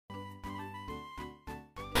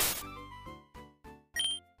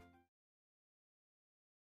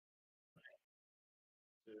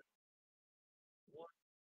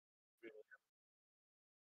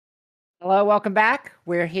Hello, welcome back.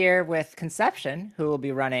 We're here with Conception, who will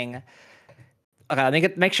be running. Okay, let me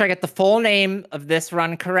make sure I get the full name of this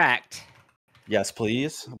run correct. Yes,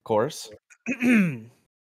 please. Of course.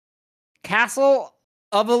 Castle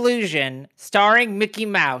of Illusion, starring Mickey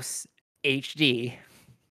Mouse HD.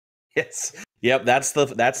 Yes. Yep. That's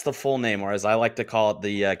the full name, or as I like to call it,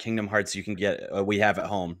 the Kingdom Hearts you can get we have at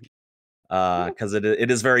home. Because it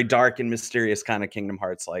is very dark and mysterious kind of Kingdom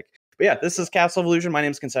Hearts like. But yeah, this is Castle of Illusion. My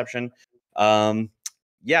name's Conception.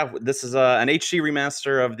 Yeah, this is an HD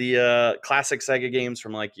remaster of the classic Sega games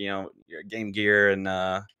from like your Game Gear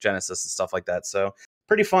and Genesis and stuff like that. So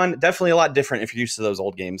pretty fun. Definitely a lot different if you're used to those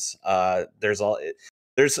old games.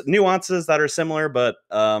 There's nuances that are similar, but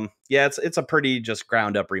yeah, it's a pretty just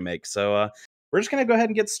ground up remake. So we're just gonna go ahead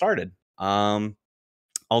and get started.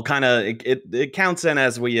 I'll kind of it counts in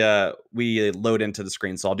as we load into the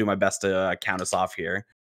screen, so I'll do my best to count us off here.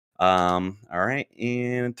 All right,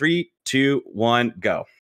 in 3, 2, 1, go.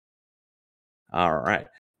 All right,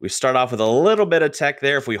 we start off with a little bit of tech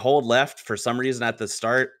there. If we hold left for some reason at the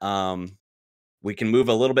start, we can move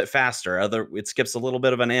a little bit faster. It skips a little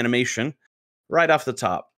bit of an animation right off the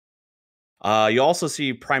top. You also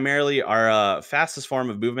see primarily our fastest form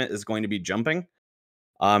of movement is going to be jumping.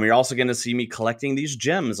 You're also going to see me collecting these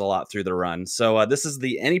gems a lot through the run. So this is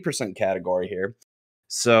the any percent category here.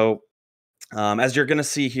 So as you're going to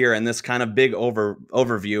see here in this kind of big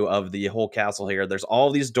overview of the whole castle here, there's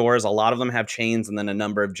all these doors. A lot of them have chains and then a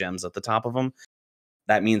number of gems at the top of them.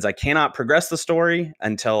 That means I cannot progress the story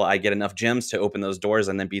until I get enough gems to open those doors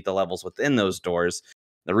and then beat the levels within those doors.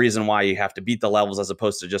 The reason why you have to beat the levels as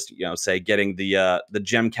opposed to just, say getting the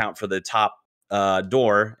gem count for the top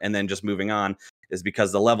door and then just moving on is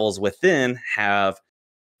because the levels within have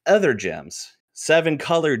other gems, 7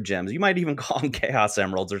 colored gems. You might even call them Chaos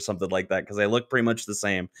Emeralds or something like that because they look pretty much the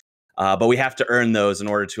same. But we have to earn those in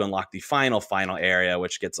order to unlock the final area,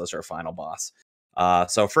 which gets us our final boss.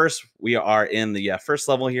 So first, we are in the first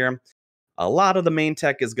level here. A lot of the main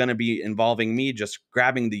tech is going to be involving me just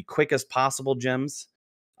grabbing the quickest possible gems.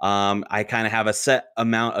 I kind of have a set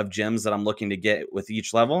amount of gems that I'm looking to get with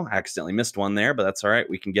each level. I accidentally missed one there, but that's all right.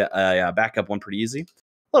 We can get a backup one pretty easy.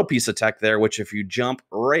 Little piece of tech there, which if you jump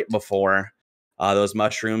right before those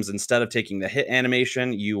mushrooms, instead of taking the hit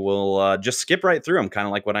animation, you will just skip right through them, kind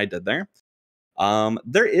of like what I did there.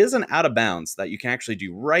 There is an out of bounds that you can actually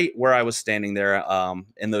do right where I was standing there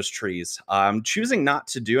in those trees. I'm choosing not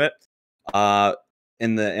to do it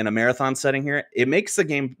in a marathon setting here. It makes the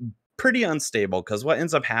game pretty unstable because what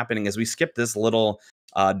ends up happening is we skip this little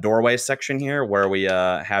doorway section here where we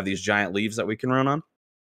have these giant leaves that we can run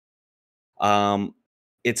on.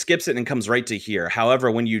 It skips it and comes right to here. However,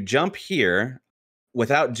 when you jump here,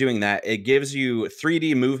 without doing that, it gives you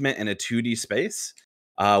 3D movement in a 2D space,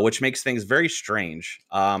 which makes things very strange.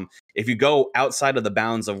 If you go outside of the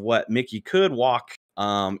bounds of what Mickey could walk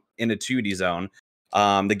in a 2D zone,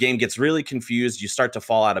 the game gets really confused. You start to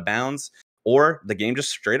fall out of bounds, or the game just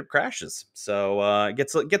straight up crashes. So it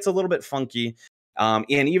gets a little bit funky. And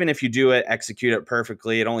even if you do execute it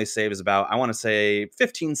perfectly, it only saves about, I want to say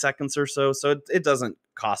 15 seconds or so. So it doesn't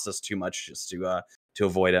cost us too much just to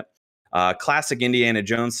avoid it. Classic Indiana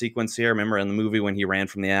Jones sequence here. Remember in the movie when he ran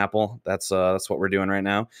from the apple? That's what we're doing right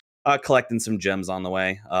now. Collecting some gems on the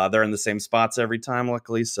way. They're in the same spots every time,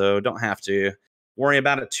 luckily, so don't have to worry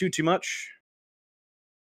about it too much.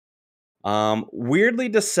 Weirdly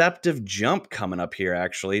deceptive jump coming up here,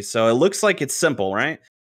 actually. So it looks like it's simple, right?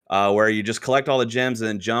 Where you just collect all the gems and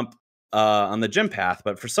then jump on the gem path.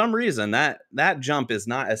 But for some reason, that jump is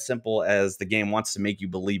not as simple as the game wants to make you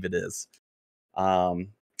believe it is.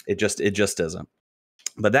 It just isn't.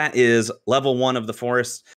 But that is level 1 of the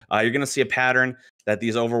forest. You're going to see a pattern that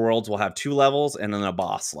these overworlds will have 2 levels and then a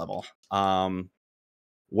boss level.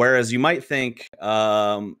 Whereas you might think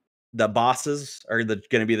the bosses are going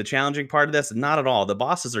to be the challenging part of this. Not at all. The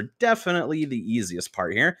bosses are definitely the easiest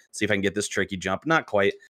part here. See if I can get this tricky jump. Not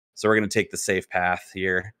quite. So we're going to take the safe path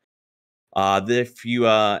here. If you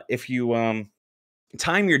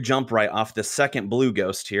time your jump right off the second blue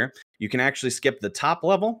ghost here, you can actually skip the top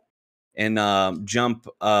level and jump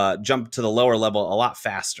to the lower level a lot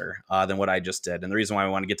faster than what I just did. And the reason why I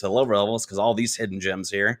want to get to the lower level is because all these hidden gems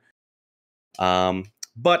here.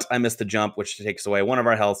 But I missed the jump, which takes away 1 of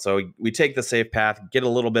our health. So we take the safe path, get a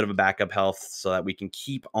little bit of a backup health so that we can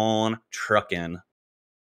keep on trucking.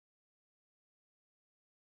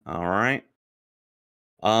 All right.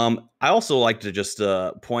 I also like to just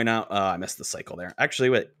point out, I missed the cycle there. Actually,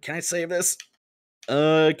 wait, can I save this?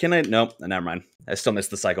 Can I? Nope, never mind. I still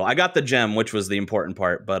missed the cycle. I got the gem, which was the important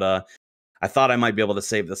part, but I thought I might be able to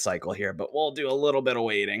save the cycle here, but we'll do a little bit of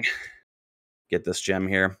waiting. Get this gem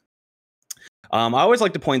here. I always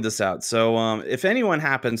like to point this out. So if anyone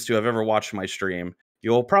happens to have ever watched my stream,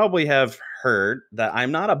 you'll probably have heard that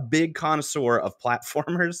I'm not a big connoisseur of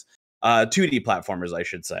platformers, 2D platformers, I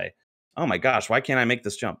should say. Oh my gosh, why can't I make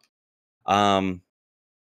this jump? So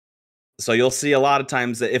you'll see a lot of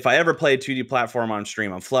times that if I ever play a 2D platform on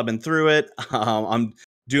stream, I'm flubbing through it. I'm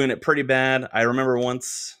doing it pretty bad. I remember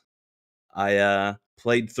once I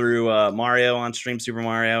played through Mario on stream, Super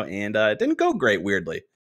Mario, and it didn't go great, weirdly.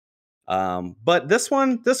 But this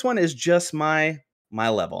one is just my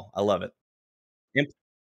level. I love it.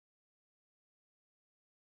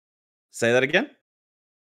 Say that again?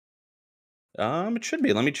 It should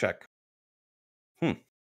be. Let me check.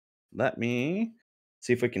 Let me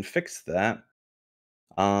see if we can fix that.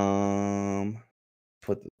 Load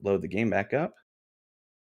the game back up.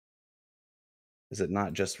 Is it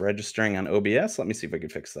not just registering on OBS? Let me see if I can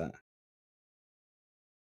fix that.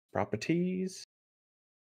 Properties.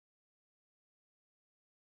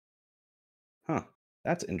 Huh.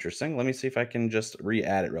 That's interesting. Let me see if I can just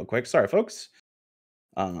re-add it real quick. Sorry, folks.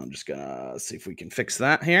 I'm just gonna see if we can fix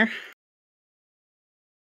that here.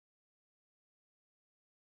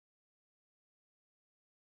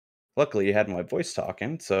 Luckily, you had my voice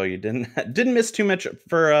talking, so you didn't miss too much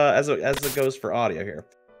for as it goes for audio here.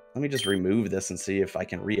 Let me just remove this and see if I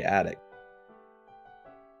can re-add it.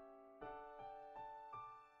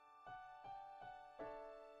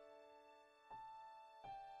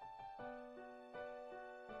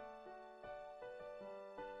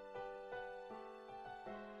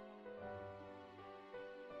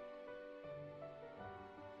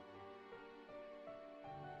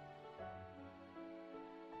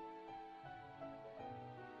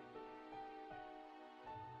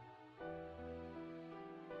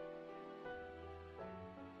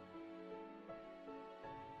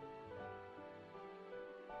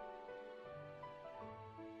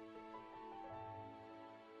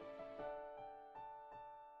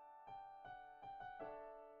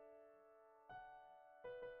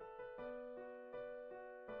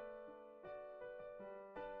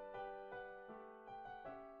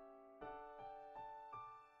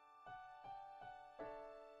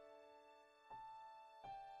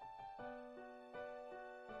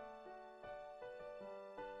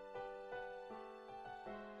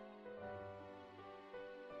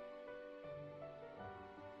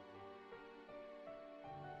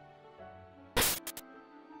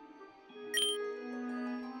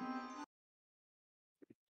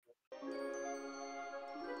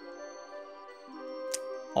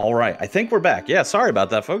 All right, I think we're back. Yeah, sorry about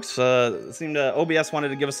that, folks. It seemed OBS wanted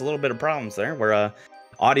to give us a little bit of problems there, where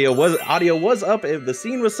audio was up if the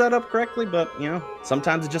scene was set up correctly, but you know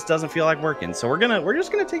sometimes it just doesn't feel like working. So we're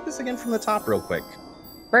just gonna take this again from the top real quick.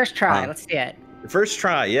 First try. Let's see it. First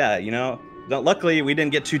try. Yeah, you know. Luckily, we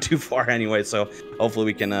didn't get too far anyway, so hopefully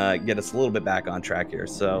we can get us a little bit back on track here.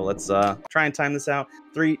 So let's try and time this out.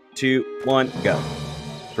 3, 2, 1, go.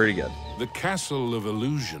 Pretty good. The Castle of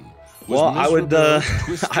Illusion. Well, I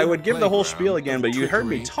would give the whole spiel again, but you heard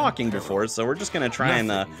me talking before, so we're just gonna try and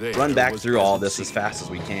run back through all this as fast as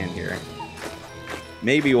we can here.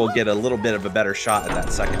 Maybe we'll get a little bit of a better shot at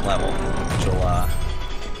that second level, which will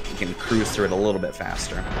we can cruise through it a little bit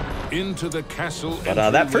faster. Into the castle,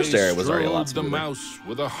 but that first area was already a lot smoother. The mouse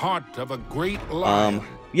with the heart of a great lion.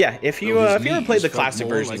 Yeah, if you ever played the classic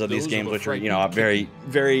versions of these games, which are very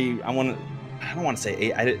I don't want to say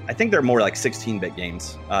 8. I think they're more like 16-bit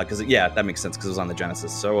games. Because yeah, that makes sense because it was on the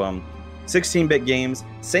Genesis. So 16-bit games,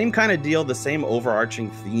 same kind of deal, the same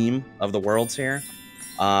overarching theme of the worlds here.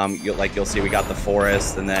 You'll see we got the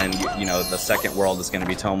forest, and then the second world is going to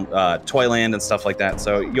be Toyland and stuff like that.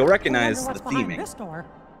 So you'll recognize the theming.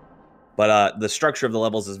 But the structure of the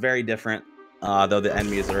levels is very different. Though the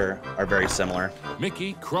enemies are very similar.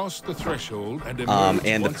 Mickey crossed the threshold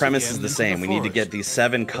and the premise is the same. We need to get these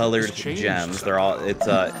 7 colored gems. They're all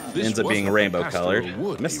ends up being rainbow colored.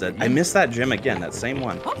 Missed it. I missed that gem again. That same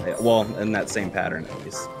one. Well, in that same pattern at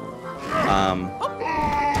least.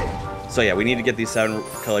 So yeah, we need to get these 7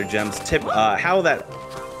 colored gems. How that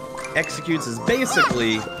executes is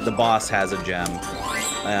basically the boss has a gem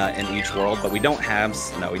in each world, but we don't have,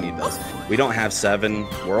 no, we need those. We don't have 7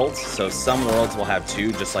 worlds, so some worlds will have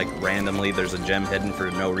 2, just like randomly there's a gem hidden for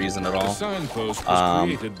no reason at all.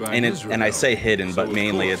 And I say hidden, but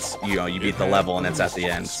mainly it's, you beat the level and it's at the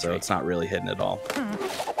end, so it's not really hidden at all.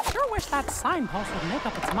 Sure wish that signpost would make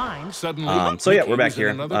up its mind. So yeah, we're back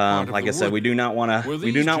here. Like I said, we do not want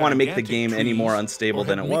to make the game any more unstable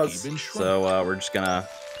than it was, so we're just gonna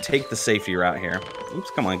take the safety route here. Oops,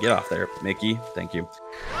 come on, get off there, Mickey. Thank you.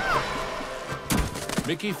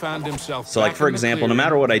 Mickey found himself So like, for example, no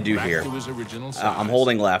matter what I do here, I'm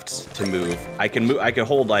holding holding left to move. I can move. I can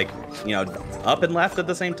hold like, you know, up and left at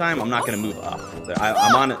the same time. I'm not going to move up.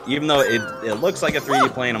 I'm on, even though it looks like a 3D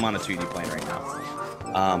plane, I'm on a 2D plane right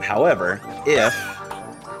now. However, if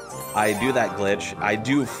I do that glitch, I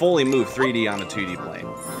do fully move 3D on a 2D plane.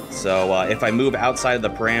 So if I move outside of the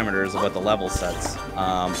parameters of what the level sets,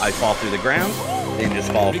 I fall through the ground and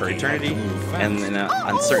just fall for eternity. And then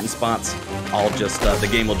on certain spots, I'll just the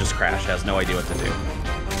game will just crash. Has no idea what to do.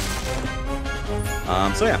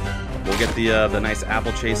 So yeah, we'll get the nice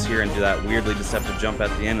apple chase here and do that weirdly deceptive jump at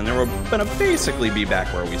the end, and then we're gonna basically be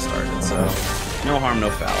back where we started. So no harm, no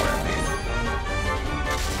foul. I mean.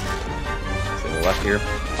 Left here.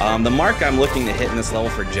 The mark I'm looking to hit in this level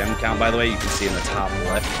for gem count, by the way, you can see in the top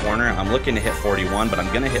left corner. I'm looking to hit 41, but I'm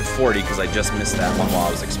going to hit 40 because I just missed that one while I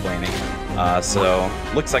was explaining. So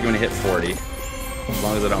looks like I'm going to hit 40. As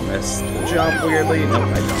long as I don't miss the jump weirdly. Nope,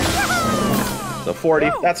 I don't. So 40,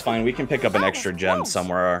 that's fine. We can pick up an extra gem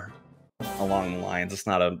somewhere along the lines. It's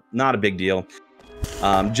not a big deal.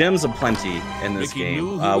 Gems aplenty in this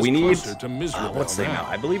game. We need, what's the now?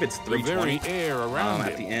 I believe it's 320.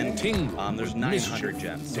 At the end, there's 900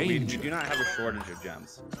 gems. So we do not have a shortage of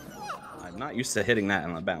gems. I'm not used to hitting that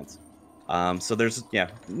on the bounce. So there's, yeah,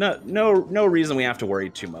 no reason we have to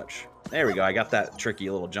worry too much. There we go. I got that tricky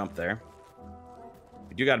little jump there.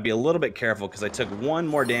 You do got to be a little bit careful because I took one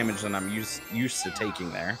more damage than I'm used to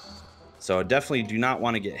taking there. So definitely do not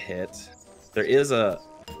want to get hit. There is a...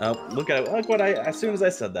 Oh, look what as soon as I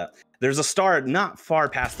said that. There's a star not far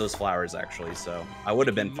past those flowers, actually, so I would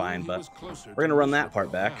have been fine, but we're going to run that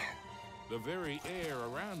part back.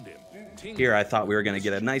 Here, I thought we were going to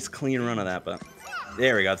get a nice clean run of that, but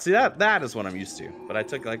there we go. See, that is what I'm used to, but I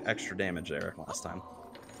took, like, extra damage there last time.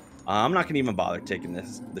 I'm not going to even bother taking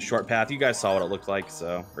the short path. You guys saw what it looked like,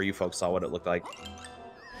 so, or you folks saw what it looked like.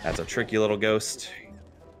 That's a tricky little ghost.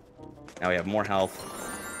 Now we have more health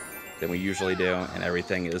than we usually do, and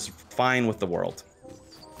everything is fine with the world.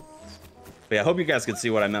 But yeah, I hope you guys could see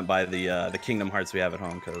what I meant by the Kingdom Hearts we have at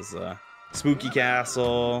home, because Spooky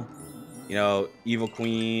Castle, you know, Evil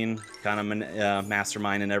Queen, kind of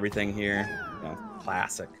mastermind and everything here. You know,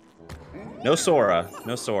 classic. No Sora,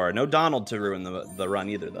 no Donald to ruin the run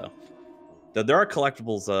either, though. There are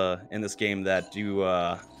collectibles in this game that do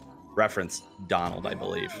reference Donald, I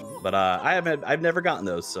believe, but I've never gotten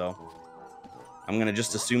those, so I'm gonna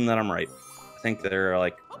just assume that I'm right. I think they're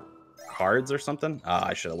like cards or something.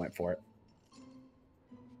 I should have went for it.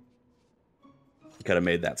 Could have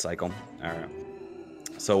made that cycle. All right.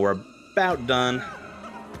 So we're about done.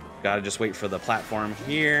 Gotta just wait for the platform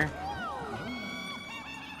here.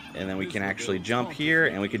 And then we can actually jump here,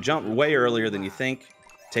 and we could jump way earlier than you think.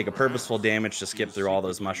 Take a purposeful damage to skip through all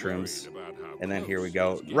those mushrooms. And then here we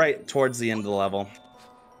go, right towards the end of the level.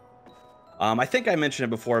 I think I mentioned it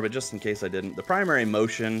before, but just in case I didn't, the primary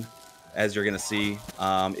motion, as you're going to see,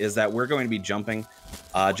 is that we're going to be jumping.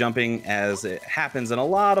 Jumping, as it happens in a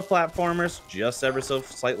lot of platformers, just ever so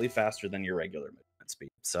slightly faster than your regular movement speed.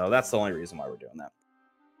 So that's the only reason why we're doing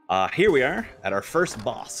that. Here we are at our first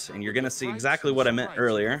boss, and you're going to see exactly what I meant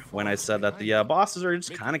earlier when I said that the bosses are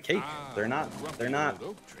just kind of cake. They're not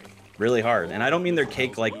really hard. And I don't mean they're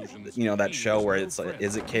cake like, you know, that show where it's like,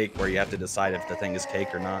 is it cake, where you have to decide if the thing is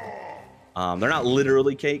cake or not. They're not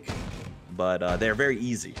literally cake, but they're very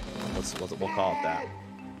easy. We'll call it that.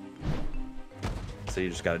 So you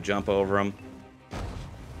just got to jump over them.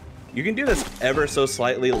 You can do this ever so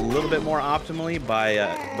slightly, a little bit more optimally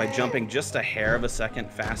by jumping just a hair of a second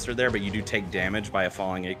faster there, but you do take damage by a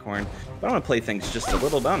falling acorn. But I want to play things just a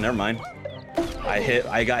little down. Never mind.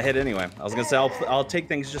 I got hit anyway. I was gonna say I'll take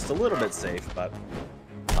things just a little bit safe, but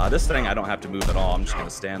this thing I don't have to move at all. I'm just gonna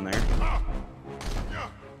stand there.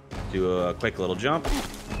 Do a quick little jump.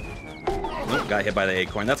 Nope, got hit by the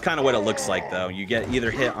acorn. That's kind of what it looks like, though. You get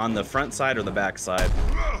either hit on the front side or the back side,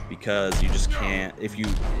 because you just can't. If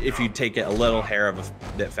you take it a little hair of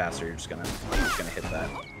a bit faster, you're just gonna hit that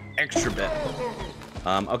extra bit.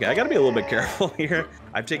 Okay, I gotta be a little bit careful here.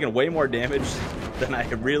 I've taken way more damage than I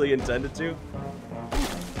really intended to.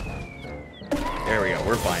 There we go.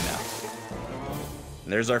 We're fine now.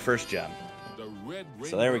 And there's our first gem.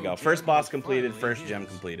 So there we go. First boss completed, first gem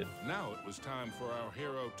completed. Now it was time for our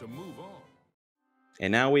hero to move on.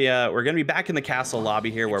 And now we're gonna be back in the castle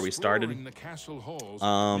lobby here where we started.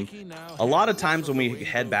 A lot of times when we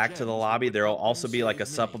head back to the lobby, there will also be like a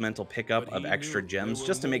supplemental pickup of extra gems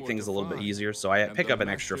just to make things a little bit easier. So I pick up an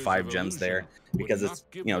extra 5 gems there because it's,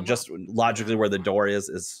 you know, just logically where the door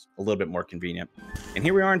is a little bit more convenient. And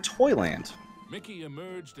here we are in Toyland.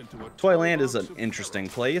 Toyland is an interesting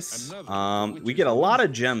place. We get a lot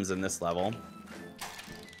of gems in this level.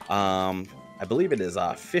 I believe it is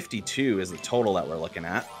 52 is the total that we're looking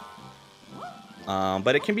at.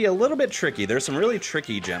 But it can be a little bit tricky. There's some really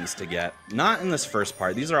tricky gems to get. Not in this first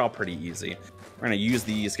part. These are all pretty easy. We're going to use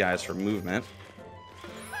these guys for movement.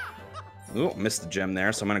 Ooh, missed the gem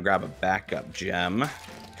there, so I'm going to grab a backup gem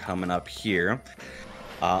coming up here.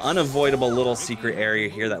 Unavoidable little secret area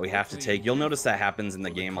here that we have to take. You'll notice that happens in the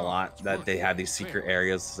game a lot, that they have these secret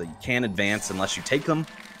areas that you can't advance unless you take them.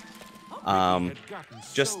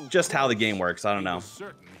 Just how the game works, I don't know.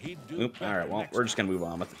 Oop, all right, well, we're just going to move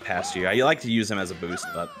on with the past here. I like to use him as a boost,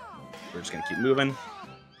 but we're just going to keep moving.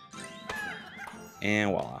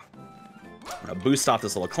 And voila. I'm going to boost off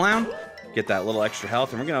this little clown, get that little extra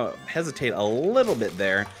health, and we're going to hesitate a little bit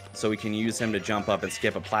there so we can use him to jump up and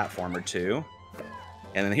skip a platform or two.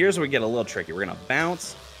 And then here's where we get a little tricky. We're going to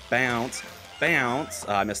bounce, bounce, bounce.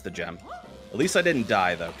 I missed the gem. At least I didn't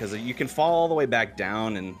die, though, because you can fall all the way back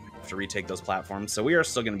down and have to retake those platforms. So we are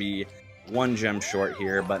still going to be one gem short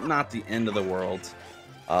here, but not the end of the world.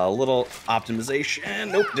 A little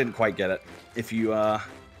optimization. Nope, didn't quite get it. If you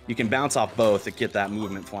can bounce off both to get that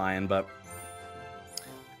movement flying, but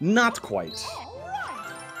not quite.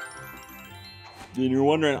 And you're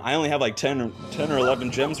wondering, I only have like 10 or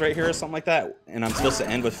 11 gems right here or something like that, and I'm supposed to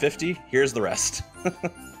end with 50. Here's the rest.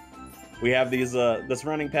 We have these this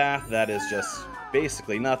running path that is just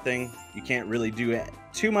basically nothing. You can't really do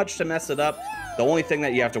too much to mess it up. The only thing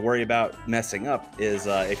that you have to worry about messing up is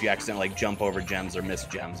if you accidentally like jump over gems or miss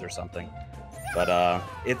gems or something. But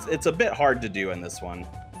it's a bit hard to do in this one,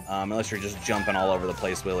 unless you're just jumping all over the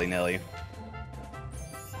place willy-nilly.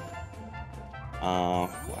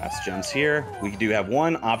 Last gems here. We do have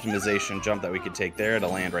one optimization jump that we could take there to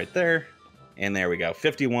land right there. And there we go.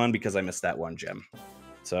 51 because I missed that one gem.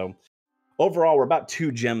 So overall, we're about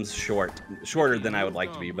 2 gems shorter than I would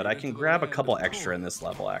like to be, but I can grab a couple extra in this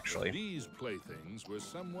level, actually.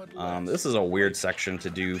 This is a weird section to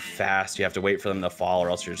do fast. You have to wait for them to fall or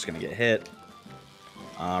else you're just going to get hit.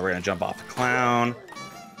 We're going to jump off the clown.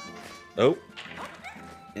 Oh.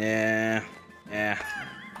 Yeah.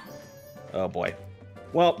 Oh boy.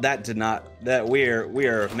 Well, that did not. We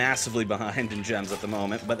are massively behind in gems at the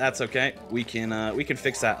moment, but that's okay. We can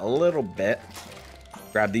fix that a little bit.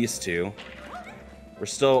 Grab these 2. We're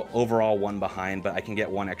still overall 1 behind, but I can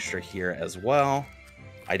get 1 extra here as well.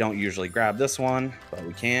 I don't usually grab this one, but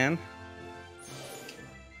we can.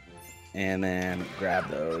 And then grab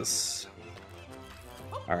those.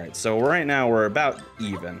 All right, so right now we're about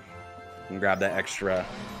even. We can grab that extra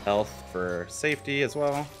health for safety as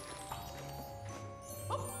well.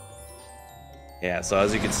 Yeah, so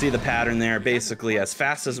as you can see the pattern there, basically as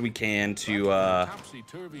fast as we can to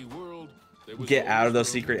get out of those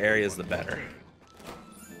secret areas, the better.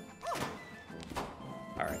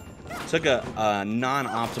 All right, took a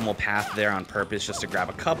non-optimal path there on purpose just to grab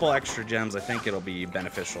a couple extra gems. I think it'll be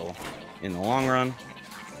beneficial in the long run.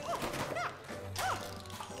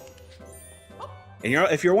 And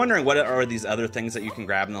if you're wondering what are these other things that you can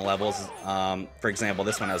grab in the levels, for example,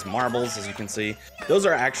 this one has marbles, as you can see. Those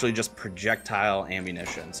are actually just projectile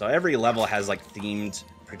ammunition. So every level has like themed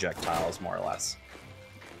projectiles, more or less.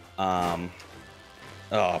 Oh,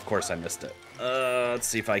 of course I missed it. Let's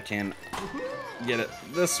see if I can get it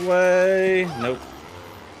this way. Nope.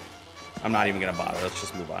 I'm not even gonna bother. Let's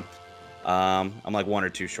just move on. I'm like 1 or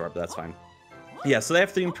 2 short, but that's fine. Yeah, so they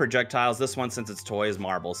have themed projectiles. This one, since it's toys,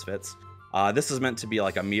 marbles fits. This is meant to be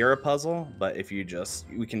like a mirror puzzle, but if you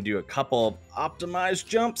we can do a couple optimized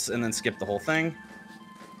jumps and then skip the whole thing.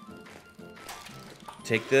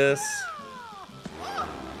 Take this.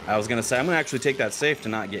 I was gonna say I'm gonna actually take that safe to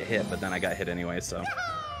not get hit, but then I got hit anyway, so.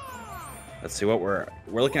 Let's see what we're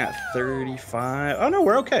looking at 35. Oh no,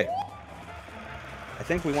 we're okay. I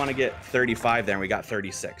think we want to get 35 there and we got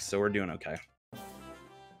 36, so we're doing okay.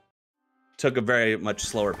 Took a very much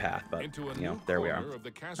slower path, but you know, there we are.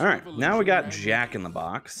 All right, now we got Jack in the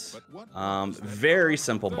Box. Very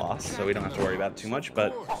simple boss, so we don't have to worry about it too much,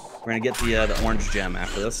 but we're gonna get the orange gem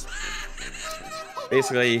after this.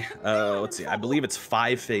 Basically, let's see, I believe it's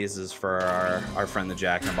 5 phases for our friend the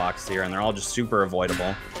Jack in the Box here, and they're all just super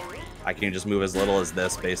avoidable. I can just move as little as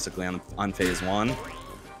this basically on phase 1.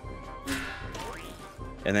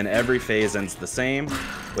 And then every phase ends the same,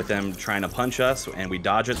 with them trying to punch us, and we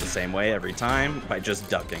dodge it the same way every time by just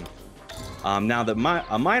ducking. Now,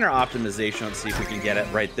 a minor optimization, let's see if we can get it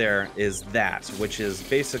right there, is that, which is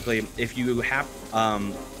basically if you have,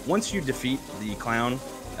 once you defeat the clown,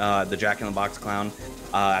 the Jack in the Box clown,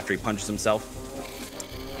 after he punches himself,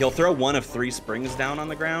 he'll throw 1 of 3 springs down on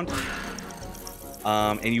the ground,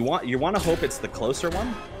 and you want to hope it's the closer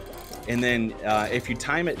one, and then if you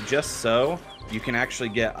time it just so, you can actually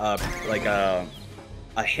get like a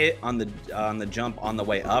a hit on the jump on the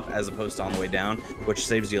way up as opposed to on the way down, which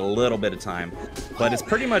saves you a little bit of time. But it's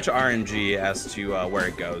pretty much RNG as to where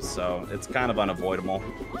it goes, so it's kind of unavoidable.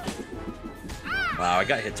 Wow, I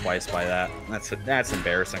got hit twice by that. That's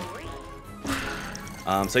embarrassing.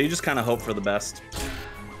 So you just kind of hope for the best.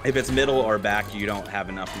 If it's middle or back, you don't have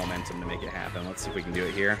enough momentum to make it happen. Let's see if we can do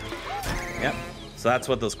it here. Yep. So that's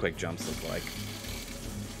what those quick jumps look like.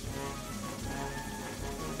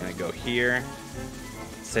 Gonna go here.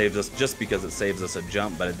 Saves us just because it saves us a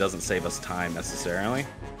jump, but it doesn't save us time necessarily.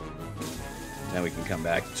 Then we can come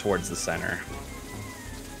back towards the center.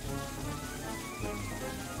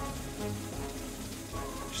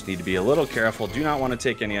 Just need to be a little careful. Do not want to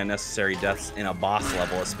take any unnecessary deaths in a boss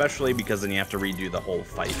level, especially because then you have to redo the whole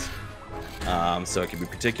fight. So it can be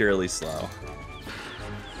particularly slow.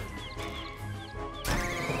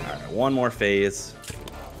 Alright, one more phase.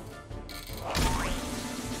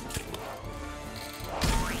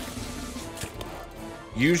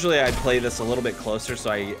 Usually I play this a little bit closer,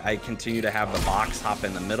 so I continue to have the box hop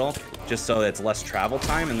in the middle, just so it's less travel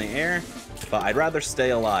time in the air, but I'd rather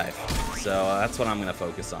stay alive, so that's what I'm going to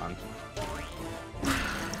focus on.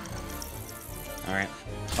 Alright,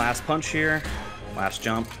 last punch here, last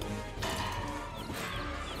jump.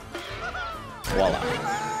 Voila.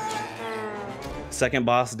 Second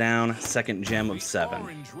boss down, second gem of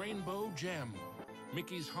 7.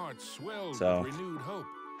 So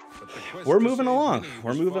we're moving along.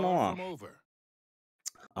 We're moving along.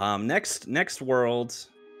 Next world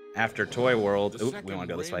after Toy World. Oop, we want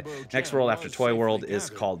to go this way. Next world after Toy World is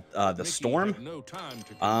called the Storm.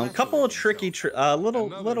 Couple of tricky,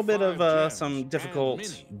 little bit of some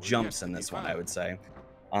difficult jumps in this one, I would say.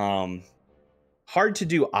 Hard to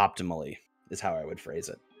do optimally is how I would phrase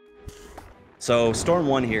it. So Storm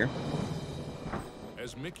 1 here.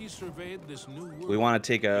 As Mickey surveyed this new world, we want to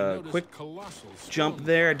take a quick jump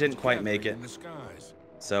there. Didn't quite make it,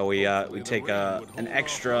 so we take an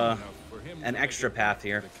extra path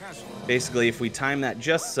here. Basically, if we time that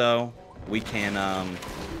just so, we can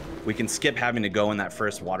skip having to go in that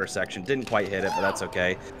first water section. Didn't quite hit it, but that's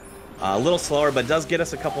okay. A little slower, but does get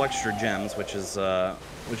us a couple extra gems, which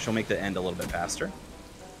will make the end a little bit faster.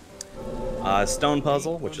 Stone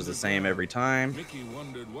puzzle, which is the same every time.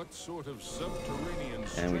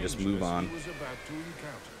 And we just move on.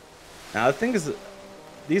 Now the thing is,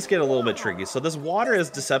 these get a little bit tricky. So this water is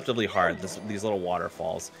deceptively hard, these little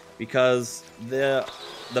waterfalls, because the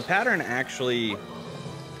pattern actually,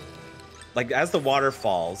 like, as the water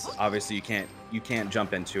falls, obviously you can't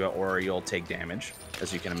jump into it or you'll take damage,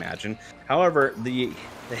 as you can imagine. However, the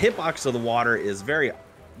hitbox of the water is very,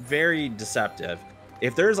 very deceptive.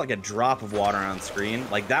 If there's like a drop of water on screen,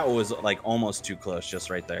 like that was like almost too close just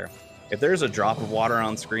right there. If there's a drop of water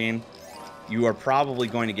on screen, you are probably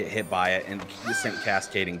going to get hit by it and sent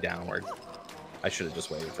cascading downward. I should have just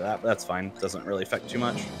waited for that, but that's fine. Doesn't really affect too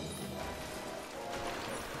much.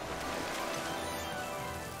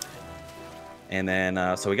 And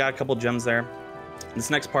then, so we got a couple gems there. This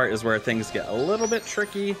next part is where things get a little bit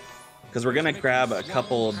tricky, because we're going to grab a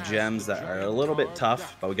couple gems that are a little bit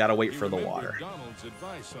tough, but we got to wait for the water.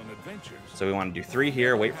 So we want to do 3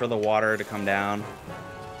 here, wait for the water to come down.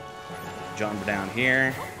 Jump down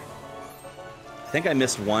here. I think I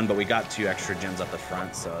missed 1, but we got 2 extra gems at the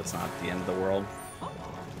front, so it's not the end of the world.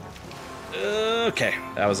 Okay,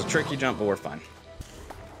 that was a tricky jump, but we're fine.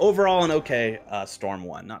 Overall, an okay Storm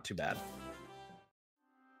 1, not too bad.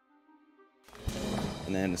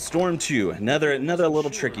 And then Storm 2, another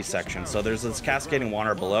little tricky section. So there's this cascading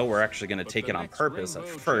water below. We're actually going to take it on purpose at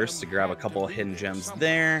first to grab a couple of hidden gems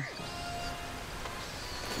there.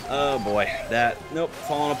 Oh boy, nope,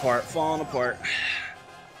 falling apart.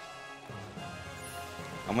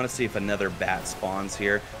 I'm going to see if another bat spawns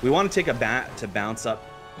here. We want to take a bat to bounce up.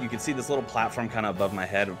 You can see this little platform kind of above my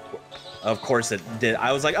head. Of course it did.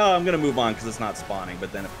 I was like, oh, I'm going to move on because it's not spawning,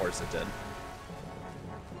 but then of course it did.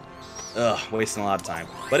 Ugh, wasting a lot of time.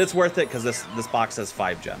 But it's worth it because this box has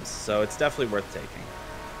 5 gems, so it's definitely worth taking.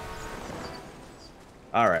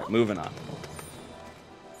 Alright, moving on.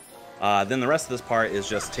 Then the rest of this part is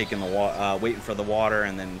just taking the waiting for the water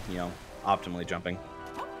and then, you know, optimally jumping.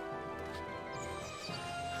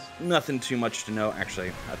 Nothing too much to know. Actually,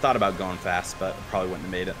 I thought about going fast, but probably wouldn't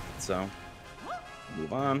have made it. So,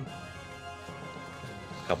 move on.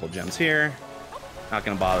 Couple gems here. Not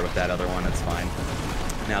going to bother with that other one. It's fine.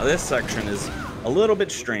 Now this section is a little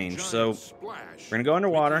bit strange, so we're gonna go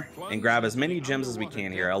underwater and grab as many gems as we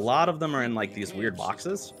can here. A lot of them are in like these weird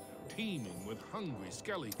boxes,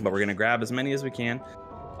 but we're gonna grab as many as we can.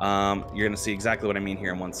 You're gonna see exactly what I mean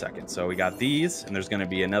here in 1 second. So we got these, and there's gonna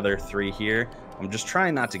be another 3 here. I'm just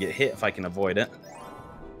trying not to get hit if I can avoid it.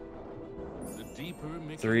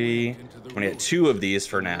 3. I'm gonna get 2 of these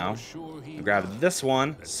for now. Grab this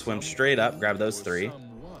one, swim straight up, grab those 3.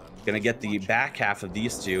 Gonna get the back half of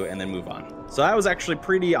these 2 and then move on. So that was actually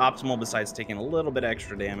pretty optimal besides taking a little bit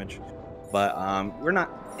extra damage. But we're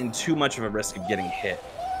not in too much of a risk of getting hit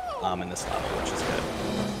in this level, which is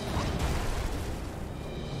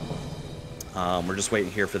good. We're just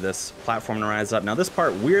waiting here for this platform to rise up. Now this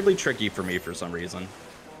part weirdly tricky for me for some reason.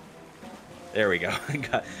 There we go.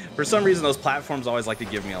 For some reason those platforms always like to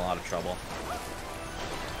give me a lot of trouble.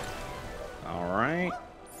 All right.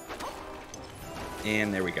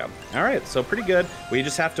 And there we go. All right, so pretty good. We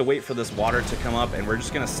just have to wait for this water to come up, and we're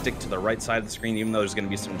just gonna stick to the right side of the screen, even though there's gonna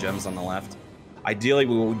be some gems on the left. Ideally,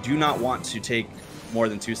 we do not want to take more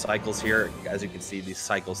than 2 cycles here. As you can see, these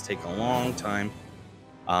cycles take a long time.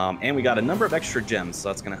 And we got a number of extra gems, so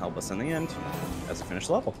that's gonna help us in the end as we finish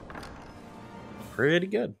the level. Pretty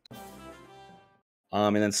good.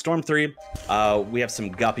 And then Storm 3, we have some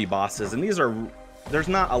guppy bosses, and there's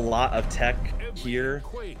not a lot of tech here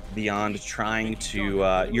beyond trying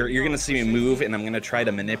to you're gonna see me move, and I'm gonna try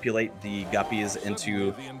to manipulate the guppies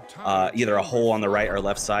into either a hole on the right or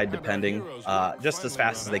left side, depending, just as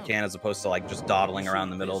fast as they can, as opposed to like just dawdling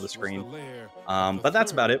around the middle of the screen. But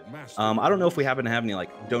that's about it. I don't know if we happen to have any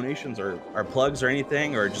like donations or plugs or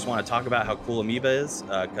anything, or just want to talk about how cool Amoeba is,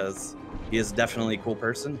 because he is definitely a cool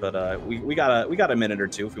person. But we got a minute or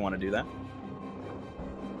two if we want to do that.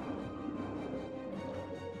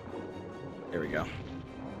 There we go.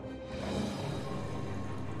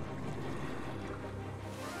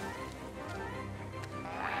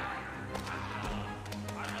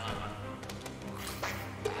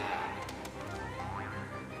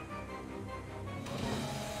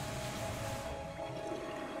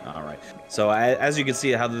 All right. So as you can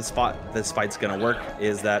see, how this fight's gonna work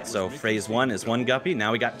is that, so phase 1 is 1 guppy.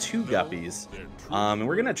 Now we got 2 guppies. And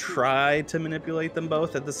we're gonna try to manipulate them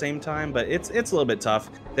both at the same time, but it's a little bit tough.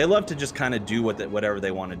 They love to just kind of do whatever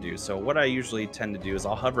they want to do. So what I usually tend to do is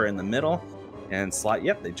I'll hover in the middle and slide.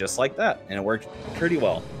 Yep, they just like that, and it worked pretty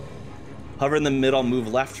well. Hover in the middle,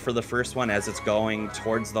 move left for the first one. As it's going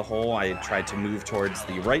towards the hole, I tried to move towards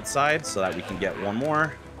the right side so that we can get one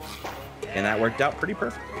more, and that worked out pretty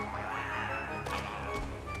perfectly.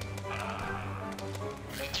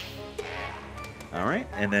 All right,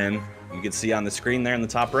 and then you can see on the screen there in the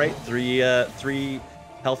top right, 3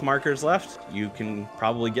 health markers left. You can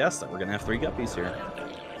probably guess that we're gonna have 3 guppies here.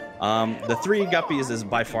 The 3 guppies is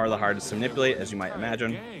by far the hardest to manipulate, as you might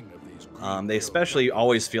imagine. They especially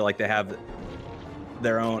always feel like they have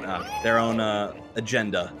their own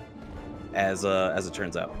agenda, as it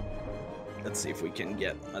turns out. Let's see if we can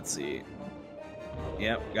get. Let's see.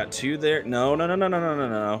 Yep, got 2 there.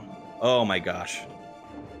 No. Oh my gosh.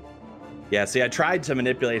 Yeah, see, I tried to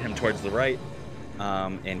manipulate him towards the right,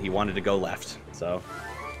 and he wanted to go left, so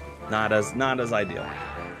not as ideal.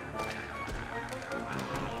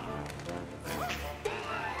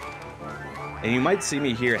 And you might see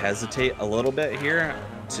me here hesitate a little bit here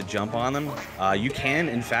to jump on them. You can,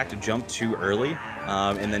 in fact, jump too early,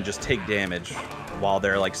 and then just take damage while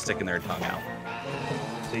they're like sticking their tongue out.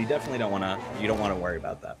 So you definitely don't want to worry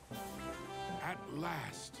about that. At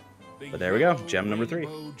last, But there we go, gem number 3.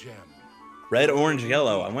 Red, orange,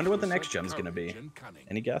 yellow. I wonder what the next gem's gonna be.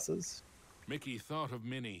 Any guesses? Mickey thought of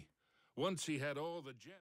Minnie. Once he had all the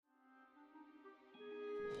gems.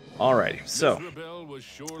 Alrighty, so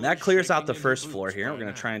that clears out the first floor here. We're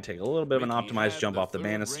gonna try and take a little bit of an optimized jump off the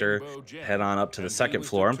banister, head on up to the second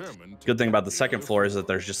floor. Good thing about the second floor is that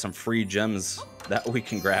there's just some free gems that we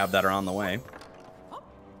can grab that are on the way.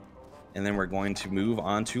 And then we're going to move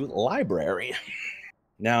on to library.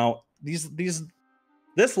 Now,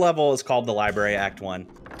 this level is called the Library Act 1,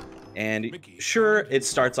 and sure, it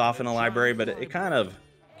starts off in a library, but it kind of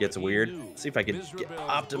gets weird. Let's see if I can get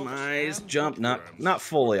optimized jump, not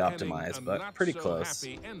fully optimized, but pretty close.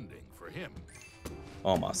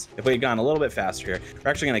 Almost. If we had gone a little bit faster here,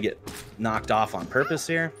 we're actually gonna get knocked off on purpose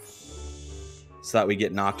here, so that we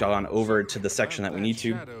get knocked on over to the section that we need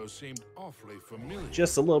to.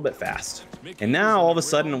 Just a little bit fast. And now all of a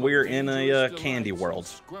sudden we're in a candy world.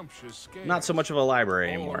 Not so much of a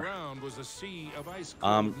library anymore.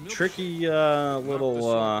 Tricky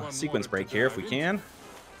little sequence break here if we can.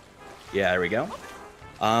 Yeah, there we go.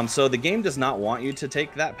 So the game does not want you to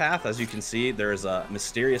take that path. As you can see, there's a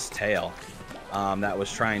mysterious tail that was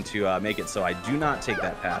trying to make it so I do not take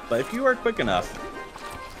that path. But if you are quick enough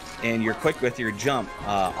and you're quick with your jump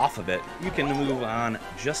off of it, you can move on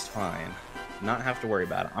just fine. Not have to worry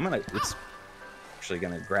about it. It's actually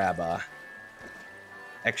gonna grab a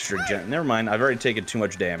extra gem. Never mind, I've already taken too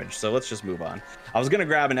much damage, so let's just move on. I was gonna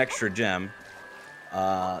grab an extra gem,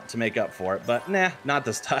 to make up for it, but nah, not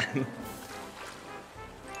this time.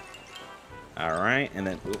 All right, and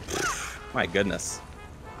then, my goodness.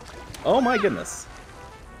 Oh my goodness.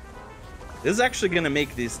 This is actually going to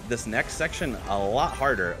make this next section a lot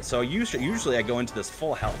harder. So usually I go into this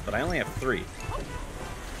full health, but I only have 3.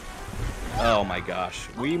 Oh my gosh.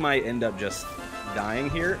 We might end up just dying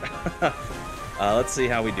here. Let's see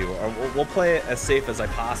how we do. We'll play it as safe as I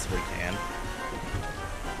possibly can.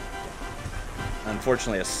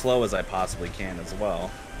 Unfortunately, as slow as I possibly can as well.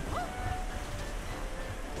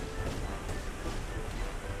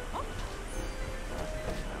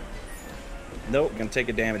 Nope, gonna take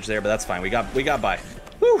a damage there, but that's fine. We got by.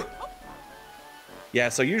 Woo! Yeah,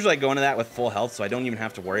 so usually I go into that with full health, so I don't even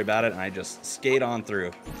have to worry about it, and I just skate on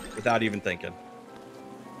through without even thinking.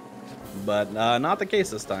 But not the case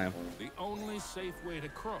this time. The only safe way to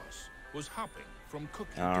cross was hopping from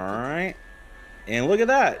cookie to All cookie. right, and look at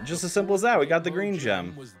that, just as simple as that. We got the green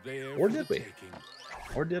gem, or did we?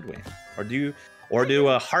 Or did we? Or do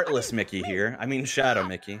a heartless Mickey here? I mean, Shadow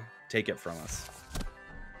Mickey, take it from us.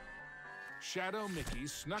 Shadow Mickey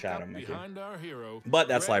snuck Shadow up Mickey. behind our hero, But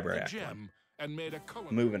that's grabbed library the act one. gem, and made a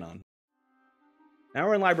culinary. Moving on. Now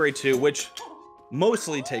we're in Library 2, which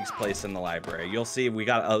mostly takes place in the library. You'll see we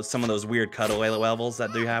got some of those weird cutaway levels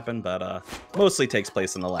that do happen, but mostly takes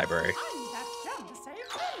place in the library.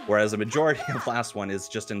 Whereas the majority of the last one is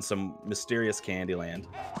just in some mysterious candy land.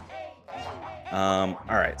 All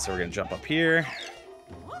right, so we're gonna jump up here.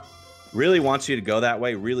 Really wants you to go that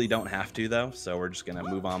way. Really don't have to though, so we're just gonna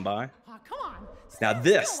move on by. Now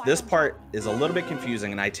this part is a little bit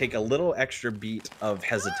confusing, and I take a little extra beat of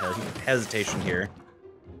hesitation here,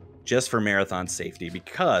 just for marathon safety,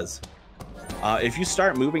 because if you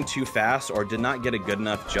start moving too fast or did not get a good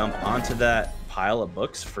enough jump onto that pile of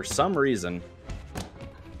books, for some reason,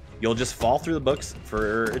 you'll just fall through the books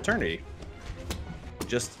for eternity.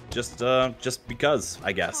 Just because,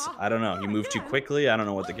 I guess. I don't know. You move too quickly. I don't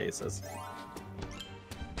know what the case is.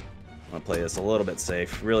 I'm gonna play this a little bit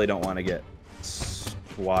safe. Really don't want to get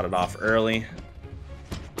swatted off early,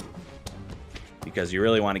 because you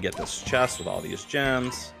really want to get this chest with all these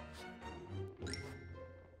gems.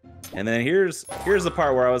 And then here's the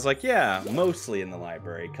part where I was like, yeah, mostly in the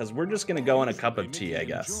library, because we're just gonna go in a cup of tea, I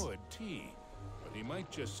guess.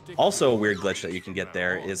 Also, a weird glitch that you can get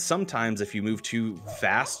there is sometimes if you move too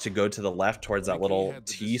fast to go to the left towards that little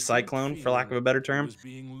tea cyclone, for lack of a better term,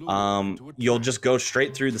 you'll just go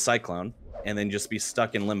straight through the cyclone and then just be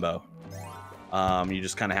stuck in limbo. You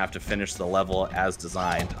just kind of have to finish the level as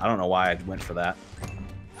designed. I don't know why I went for that.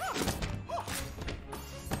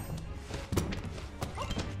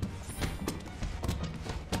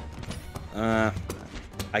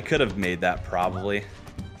 I could have made that probably.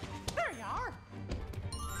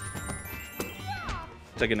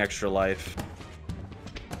 Take an extra life.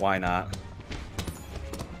 Why not?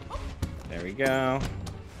 There we go. I'm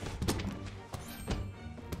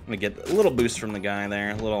gonna get a little boost from the guy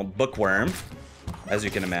there. A little bookworm, as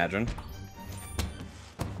you can imagine.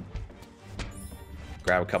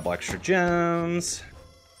 Grab a couple extra gems.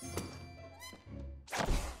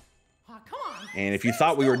 And if you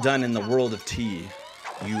thought we were done in the world of tea,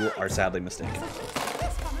 you are sadly mistaken.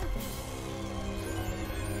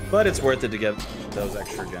 But it's worth it to get those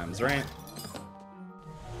extra gems, right?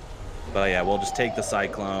 But yeah, we'll just take the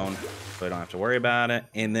cyclone, so we don't have to worry about it.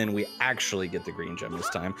 And then we actually get the green gem this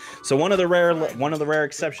time. So one of the rare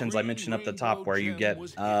exceptions I mentioned up the top, where you get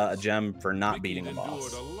a gem for not beating a boss,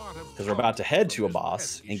 because we're about to head to a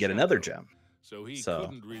boss and get another gem.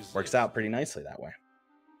 So works out pretty nicely that way.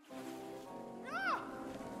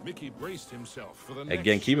 Mickey braced himself for the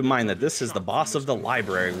Again, keep in mind that this is the boss of the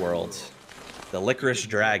library world. The licorice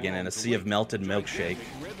dragon in a sea of melted milkshake.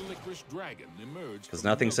 Because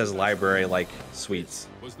nothing says library like sweets.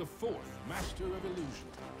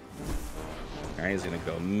 Alright, he's gonna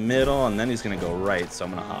go middle and then he's gonna go right, so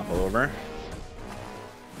I'm gonna hop over.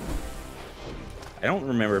 I don't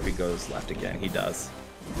remember if he goes left again. He does.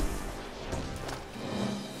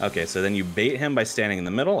 Okay, so then you bait him by standing in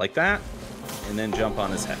the middle like that, and then jump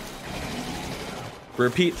on his head.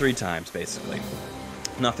 Repeat 3 times, basically.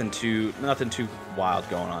 Nothing too wild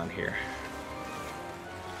going on here.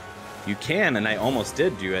 You can, and I almost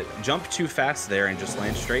did do it, jump too fast there and just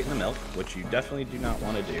land straight in the milk, which you definitely do not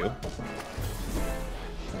want to do.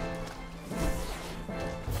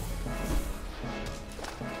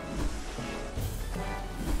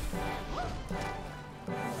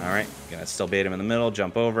 Alright, gonna still bait him in the middle,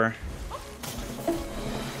 jump over.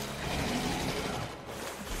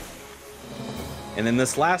 And then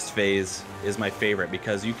this last phase is my favorite,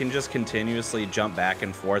 because you can just continuously jump back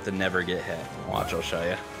and forth and never get hit. Watch, I'll show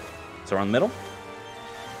you. So we're on the middle.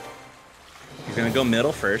 You're gonna go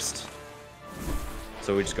middle first.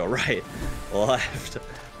 So we just go right, left,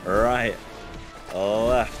 right,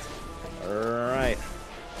 left, right,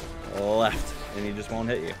 left, and he just won't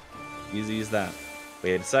hit you. Easy as that.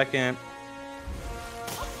 Wait a second.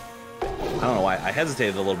 I don't know why. I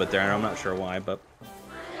hesitated a little bit there, and I'm not sure why, but...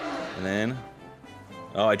 And then...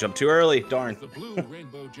 Oh, I jumped too early. Darn. The blue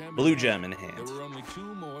rainbow gem Blue gem in There hand. were only 2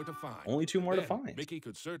 more to find. Only 2 more to Then find. Mickey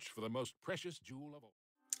could search for the most precious jewel of all.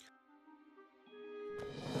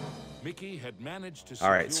 Mickey had managed to All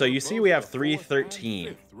right, so you see we have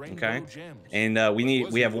 313, okay? And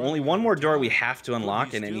we have only 1 more door we have to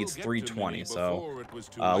unlock, and it needs 320. So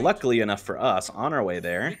luckily enough for us, on our way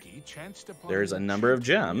there, there's a number of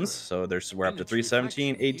gems. So we're up to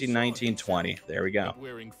 317, 18, 19, 20. There we go.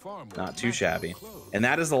 Not too shabby. And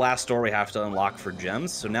that is the last door we have to unlock for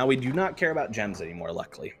gems. So now we do not care about gems anymore,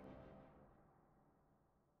 luckily.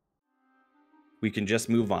 We can just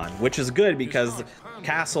move on, which is good because the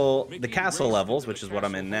castle levels, which is what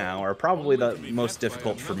I'm in now, are probably the most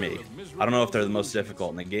difficult for me. I don't know if they're the most difficult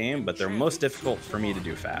in the game, but they're most difficult for me to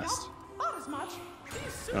do fast.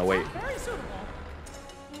 Oh, wait.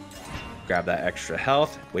 Grab that extra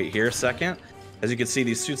health. Wait here a second. As you can see,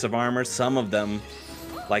 these suits of armor, some of them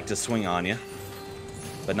like to swing on you,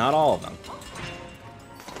 but not all of them.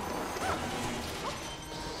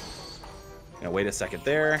 Wait a second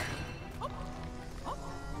there.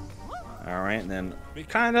 All right, and then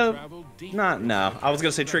kind of no. I was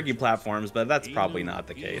gonna say tricky platforms, but that's probably not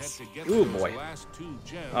the case. Ooh boy.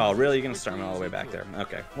 Oh, really? You're gonna start me all the way back there?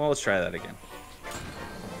 Okay. Well, let's try that again.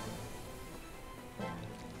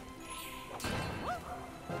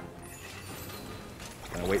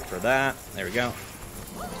 Gonna wait for that. There we go.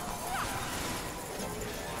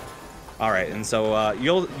 All right, and so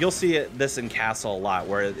you'll see this in Castle a lot,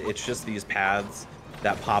 where it's just these paths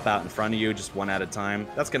that pop out in front of you just one at a time.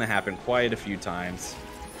 That's going to happen quite a few times.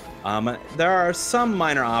 There are some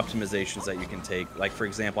minor optimizations that you can take. Like, for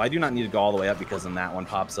example, I do not need to go all the way up because then that one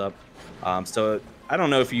pops up. So I don't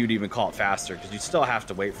know if you'd even call it faster, because you still have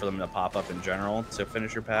to wait for them to pop up in general to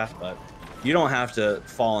finish your path, but you don't have to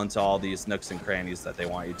fall into all these nooks and crannies that they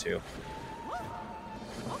want you to.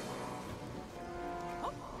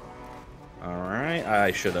 All right,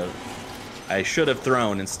 I should have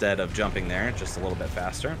thrown instead of jumping there, just a little bit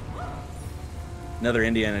faster. Another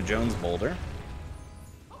Indiana Jones boulder.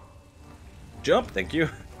 Jump, thank you.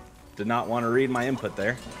 Did not want to read my input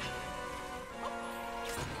there.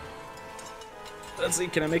 Let's see,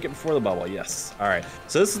 can I make it before the bubble? Yes. All right,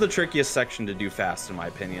 so this is the trickiest section to do fast, in my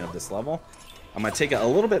opinion, of this level. I'm gonna take it a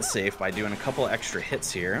little bit safe by doing a couple extra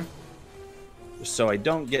hits here, so I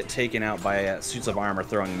don't get taken out by suits of armor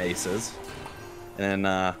throwing maces.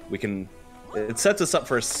 And we can... It sets us up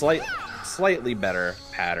for a slightly better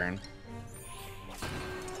pattern.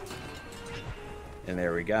 And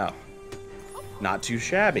there we go. Not too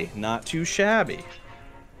shabby. Not too shabby.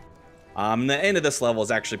 The end of this level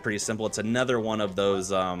is actually pretty simple. It's another one of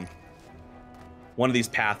those... one of these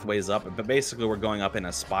pathways up. But basically, we're going up in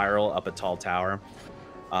a spiral up a tall tower.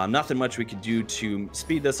 Nothing much we could do to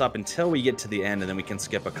speed this up until we get to the end, and then we can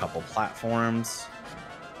skip a couple platforms.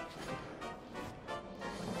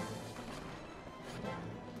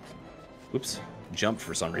 Oops, jumped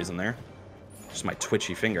for some reason there. Just my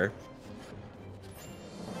twitchy finger.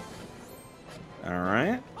 All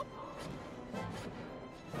right.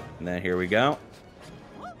 And then here we go.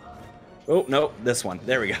 Oh, no, this one.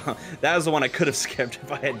 There we go. That was the one I could have skipped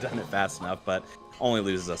if I had done it fast enough, but only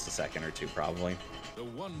loses us a second or two probably.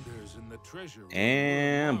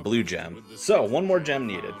 And blue gem. So, one more gem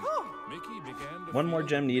needed. One more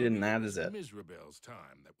gem needed, and that is it.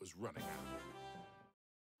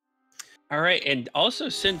 All right, and also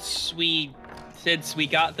since we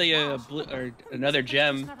got the another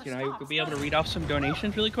gem, can I be able to read off some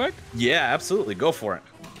donations really quick? Yeah, absolutely. Go for it.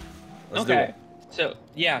 Let's do it. So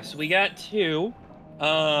yeah, so we got 2.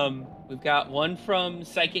 We've got one from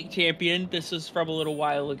Psychic Champion. This was from a little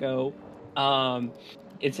while ago.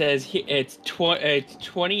 It says it's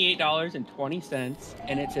 $28.20,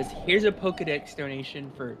 and it says here's a Pokedex donation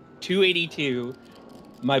for $282.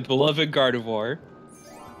 My beloved Gardevoir.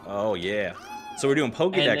 Oh yeah. So we're doing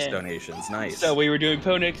Pokedex donations. Nice. So we were doing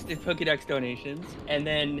Pokedex donations, and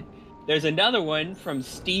then there's another one from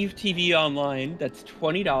Steve TV Online that's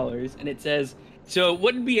 $20, and it says, so it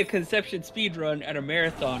wouldn't be a Konception speedrun at a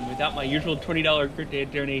marathon without my usual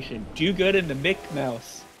 $20 donation. Do good in the Mick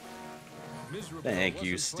Mouse. Thank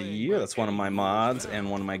you, Steve. That's one of my mods and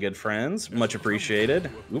one of my good friends. Much appreciated.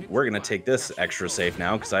 Oop, we're gonna take this extra safe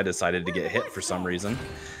now because I decided to get hit for some reason.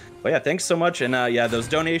 But yeah, thanks so much. And yeah, those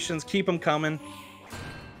donations, keep them coming.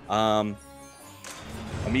 I'm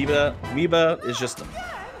Amoeba is just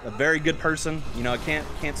a very good person. You know, I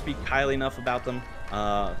can't speak highly enough about them.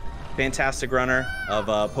 Fantastic runner of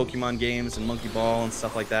Pokemon games and Monkey Ball and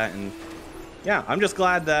stuff like that. And yeah, I'm just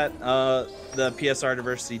glad that the PSR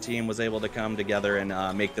diversity team was able to come together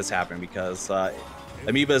and make this happen, because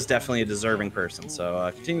Amoeba is definitely a deserving person.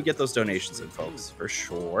 So continue to get those donations in, folks, for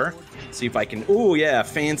sure. See if I can. Ooh, yeah,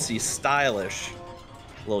 fancy, stylish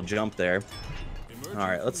little jump there. All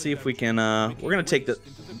right, let's see if we can. We're gonna take the.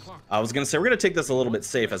 I was gonna say we're gonna take this a little bit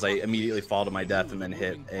safe, as I immediately fall to my death and then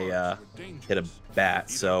hit a bat.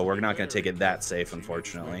 So we're not gonna take it that safe,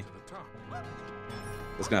 unfortunately.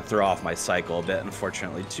 It's gonna throw off my cycle a bit,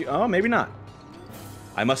 unfortunately. Too. Oh, maybe not.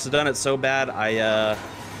 I must have done it so bad I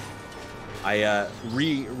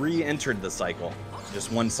re-entered the cycle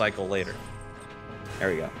just one cycle later. There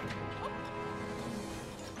we go.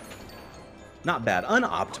 Not bad.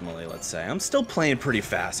 Unoptimally, let's say. I'm still playing pretty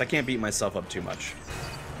fast. I can't beat myself up too much.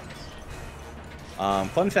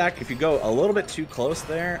 Fun fact, if you go a little bit too close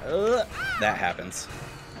there, that happens.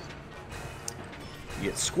 You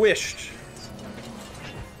get squished.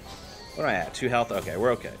 What am I at? 2 health? Okay,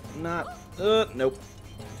 we're okay. Not... nope.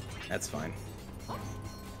 That's fine.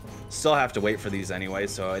 Still have to wait for these anyway,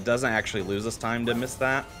 so it doesn't actually lose us time to miss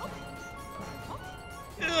that.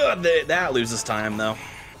 That loses time, though.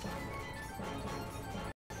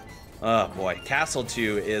 Oh boy, Castle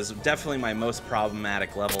 2 is definitely my most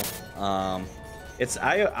problematic level.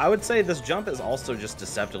 I would say this jump is also just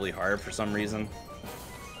deceptively hard for some reason.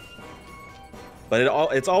 But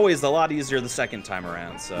it's always a lot easier the second time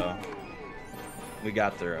around, so we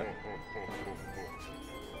got through it.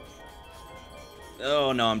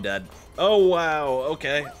 Oh no, I'm dead. Oh wow,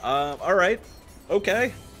 okay. Alright.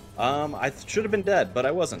 Okay. I should have been dead, but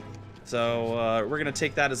I wasn't. So we're gonna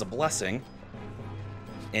take that as a blessing.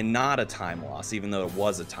 And not a time loss, even though it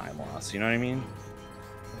was a time loss. You know what I mean?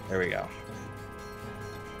 There we go.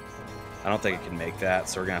 I don't think it can make that,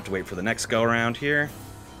 so we're gonna have to wait for the next go around here.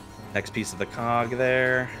 Next piece of the cog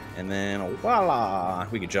there, and then voila!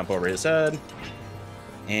 We can jump over his head,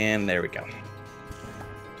 and there we go.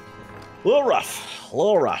 A little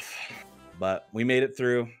rough, but we made it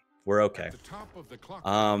through. We're okay.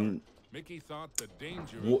 Mickey thought the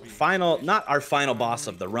danger Not our final boss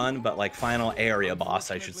of the run, but like final area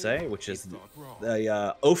boss, I should say, which is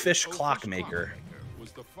the Oafish Clockmaker,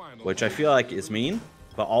 which I feel like is mean,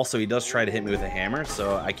 but also he does try to hit me with a hammer,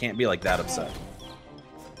 so I can't be like that upset,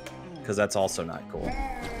 because that's also not cool.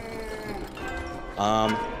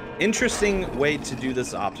 Interesting way to do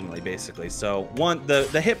this optimally, basically. So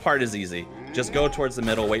the hit part is easy. Just go towards the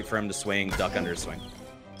middle, wait for him to swing, duck under swing.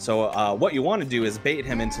 So what you want to do is bait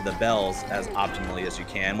him into the bells as optimally as you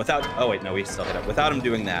can without... Oh, wait, no, we still hit it. Without him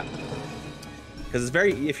doing that. Because it's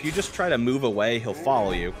very... If you just try to move away, he'll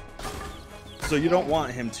follow you. So you don't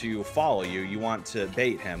want him to follow you. You want to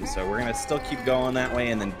bait him. So we're going to still keep going that way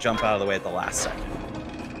and then jump out of the way at the last second.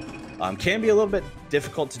 Can be a little bit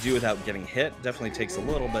difficult to do without getting hit. Definitely takes a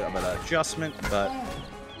little bit of an adjustment, but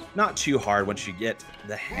not too hard once you get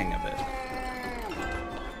the hang of it.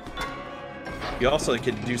 You also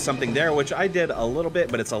could do something there, which I did a little bit,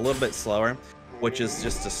 but it's a little bit slower, which is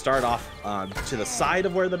just to start off to the side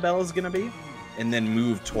of where the bell is going to be, and then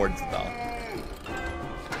move towards the bell.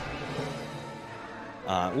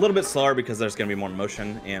 A little bit slower because there's going to be more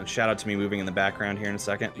motion, and shout out to me moving in the background here in a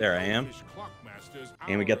second. There I am.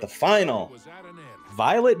 And we get the final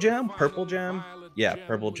violet gem, purple gem. Yeah,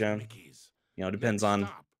 purple gem. You know, it depends on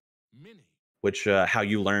which how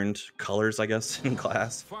you learned colors, I guess, in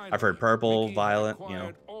class. I've heard purple, violet, you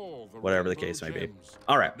know, whatever the case may be.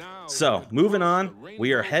 All right, so moving on,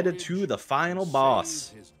 we are headed to the final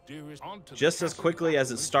boss. Just as quickly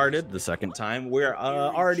as it started the second time, we're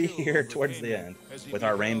already here towards the end with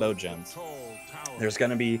our rainbow gems. There's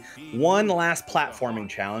going to be one last platforming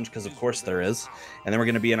challenge, because of course there is, and then we're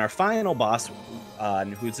going to be in our final boss,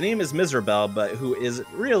 whose name is Miserabelle, but who is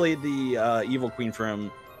really the evil queen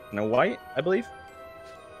from Snow White, I believe,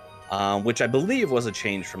 which I believe was a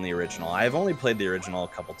change from the original. I've only played the original a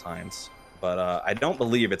couple times, but I don't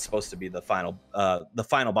believe it's supposed to be the final. The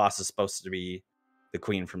final boss is supposed to be the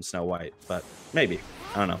queen from Snow White, but maybe.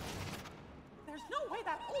 I don't know. There's no way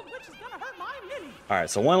that old witch is gonna hurt my Minnie. All right,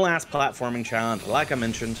 so one last platforming challenge. Like I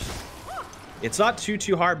mentioned, it's not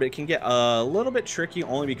too hard, but it can get a little bit tricky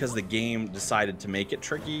only because the game decided to make it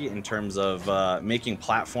tricky in terms of making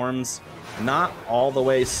platforms not all the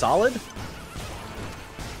way solid.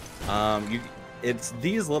 It's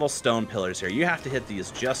these little stone pillars here. You have to hit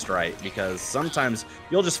these just right, because sometimes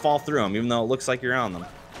you'll just fall through them even though it looks like you're on them.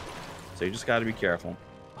 So you just got to be careful.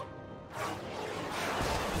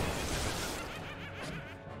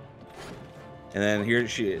 And then here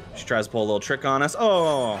she tries to pull a little trick on us.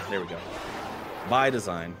 Oh, there we go. By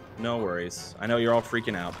design. No worries. I know you're all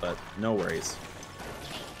freaking out, but no worries.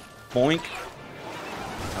 Boink.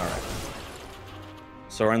 All right.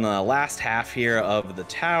 So we're in the last half here of the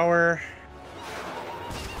tower.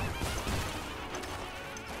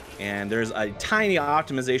 And there's a tiny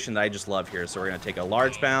optimization that I just love here. So we're going to take a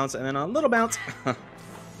large bounce and then a little bounce.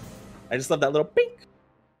 I just love that little pink.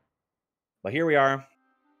 But here we are.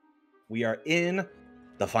 We are in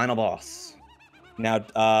the final boss. Now,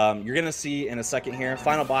 you're going to see in a second here,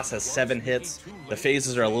 final boss has 7 hits. The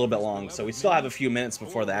phases are a little bit long, so we still have a few minutes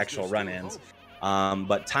before the actual run ends.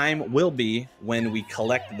 But time will be when we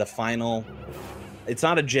collect the final... It's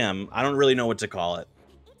not a gem. I don't really know what to call it.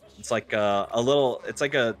 It's like a little... It's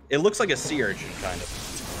like a... It looks like a sea urchin, kind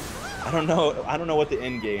of. I don't know what the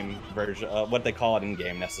in-game version... what they call it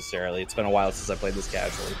in-game, necessarily. It's been a while since I played this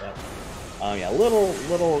casually, but... yeah,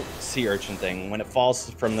 little sea urchin thing. When it falls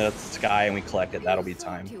from the sky and we collect it, that'll be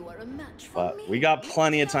time. But we got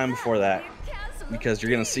plenty of time before that, because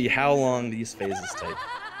you're gonna see how long these phases take.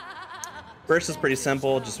 First is pretty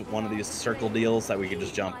simple, just one of these circle deals that we can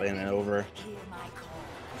just jump in and over.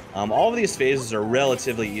 All of these phases are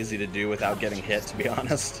relatively easy to do without getting hit, to be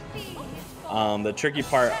honest. The tricky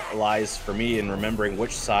part lies for me in remembering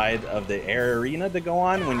which side of the air arena to go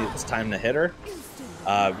on when it's time to hit her.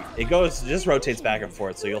 It just rotates back and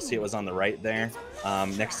forth, so you'll see it was on the right there.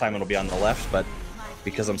 Next time it'll be on the left, but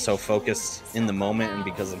because I'm so focused in the moment and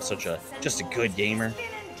because I'm just a good gamer,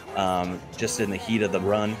 just in the heat of the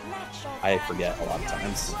run, I forget a lot of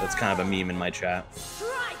times. That's kind of a meme in my chat.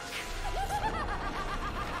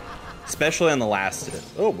 Especially on the last hit.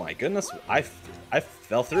 Oh my goodness, I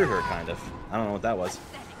fell through her, kind of. I don't know what that was.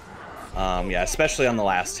 Yeah, especially on the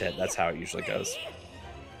last hit, that's how it usually goes.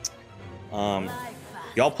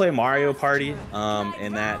 Y'all play Mario Party,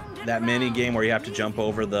 in that mini game where you have to jump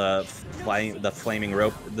over the flaming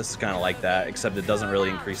rope? This is kind of like that, except it doesn't really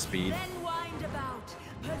increase speed.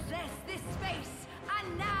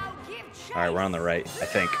 All right, we're on the right, I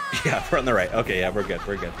think. Yeah, we're on the right. Okay, yeah, we're good.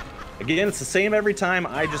 We're good. Again, it's the same every time.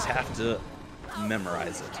 I just have to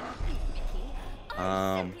memorize it.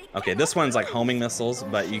 Okay, this one's like homing missiles,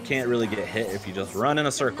 but you can't really get hit if you just run in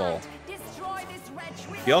a circle.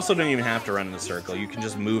 You also don't even have to run in a circle. You can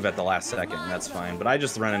just move at the last second, and that's fine. But I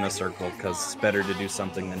just run in a circle because it's better to do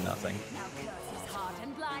something than nothing.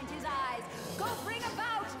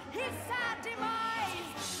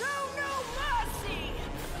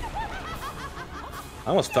 I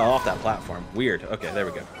almost fell off that platform. Weird. Okay, there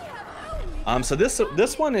we go. So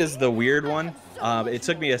this one is the weird one. It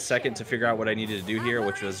took me a second to figure out what I needed to do here,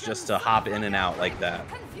 which was just to hop in and out like that.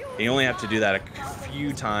 You only have to do that a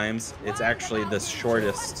few times. It's actually the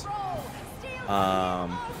shortest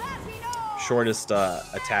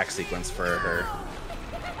attack sequence for her.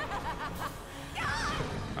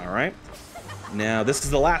 All right. Now this is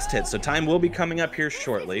the last hit, so time will be coming up here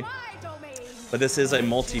shortly. But this is a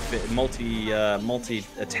multi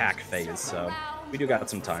attack phase, so we do got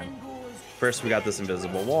some time. First, we got this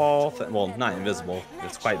invisible wall. Well, not invisible.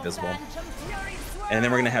 It's quite visible. And then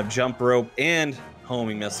we're gonna have jump rope and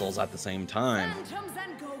homing missiles at the same time.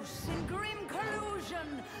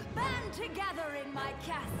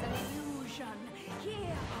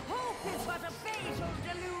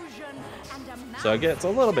 So again, it's a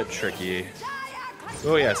little bit tricky.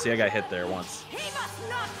 Oh yeah, see, I got hit there once.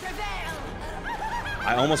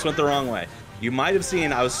 I almost went the wrong way. You might have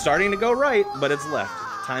seen I was starting to go right, but it's left.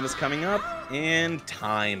 Time is coming up, and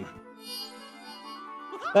time.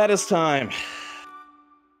 That is time.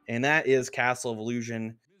 And that is Castle of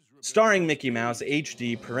Illusion, starring Mickey Mouse,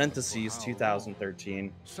 HD, parentheses,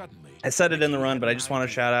 2013. I said it in the run, but I just want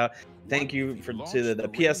to shout out, thank you to the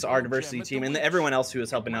PSR diversity team and everyone else who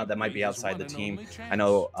is helping out that might be outside the team. I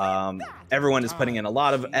know everyone is putting in a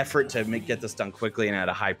lot of effort to get this done quickly and at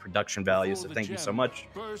a high production value, so thank you so much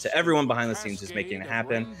to everyone behind the scenes who's making it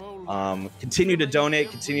happen. Continue to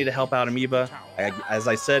donate, continue to help out Amoeba. As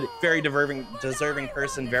I said, very deserving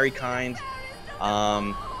person, very kind.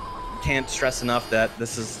 Can't stress enough that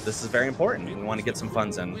this is very important. We want to get some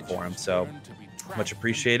funds in for him, so much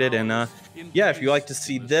appreciated. And yeah, if you like to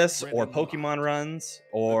see this or Pokemon runs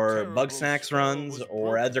or Bug Snacks runs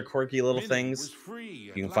or other quirky little things,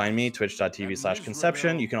 you can find me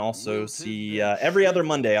twitch.tv/Konception. You can also see every other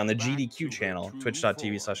Monday on the GDQ channel,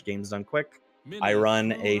 twitch.tv/GamesDoneQuick. I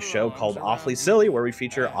run a show called Awfully Silly where we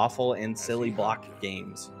feature awful and silly block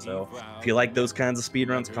games. So if you like those kinds of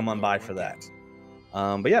speedruns, come on by for that.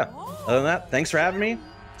 But yeah, other than that, thanks for having me.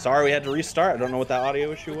 Sorry we had to restart. I don't know what that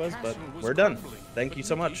audio issue was, but we're done. Thank you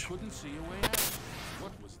so much.